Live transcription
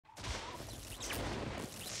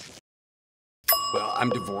Well, I'm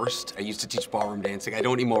divorced. I used to teach ballroom dancing. I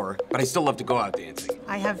don't anymore, but I still love to go out dancing.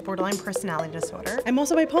 I have borderline personality disorder. I'm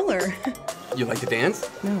also bipolar. You like to dance?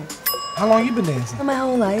 No. How long you been dancing? My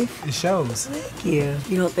whole life. It shows. Thank you.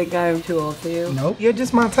 You don't think I'm too old for you? Nope. You're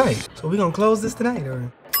just my type. So we gonna close this tonight,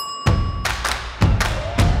 or?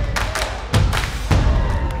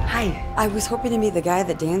 Hi. I was hoping to meet the guy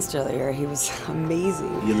that danced earlier. He was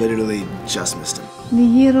amazing. You literally just missed him. The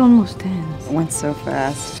year almost ends. It went so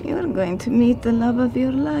fast. You're going to meet the love of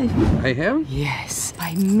your life. I am? Yes,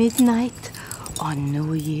 by midnight on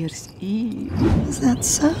New Year's Eve. Is that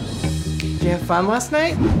so? Did you have fun last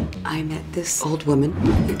night? I met this old woman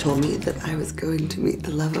who told me that I was going to meet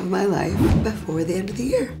the love of my life before the end of the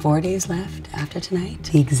year. 4 days left after tonight.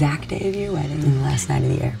 The exact day of your wedding and the last night of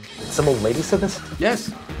the year. Some old lady said this?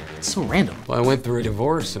 Yes. It's so random. Well, I went through a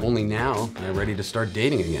divorce, and only now I'm ready to start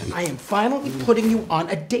dating again. I am finally putting you on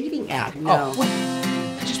a dating app. No. Oh, what?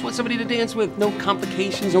 I just want somebody to dance with. No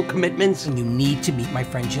complications, no commitments. You need to meet my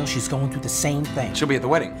friend Jill. She's going through the same thing. She'll be at the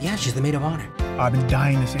wedding. Yeah, she's the maid of honor. I've been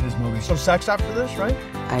dying to see this movie. Some sex after this, right?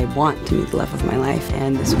 I want to meet the love of my life,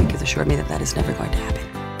 and this week has assured me that that is never going to happen.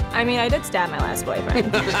 I mean, I did stab my last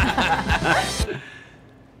boyfriend.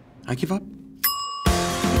 I give up.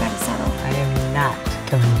 You gotta settle. I am not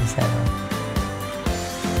going to settle.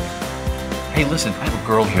 Hey, listen, I have a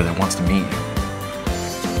girl here that wants to meet you.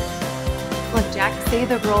 Look, Jack, say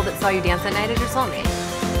the girl that saw you dance that night is your soulmate.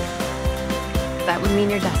 That would mean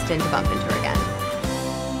you're destined to bump into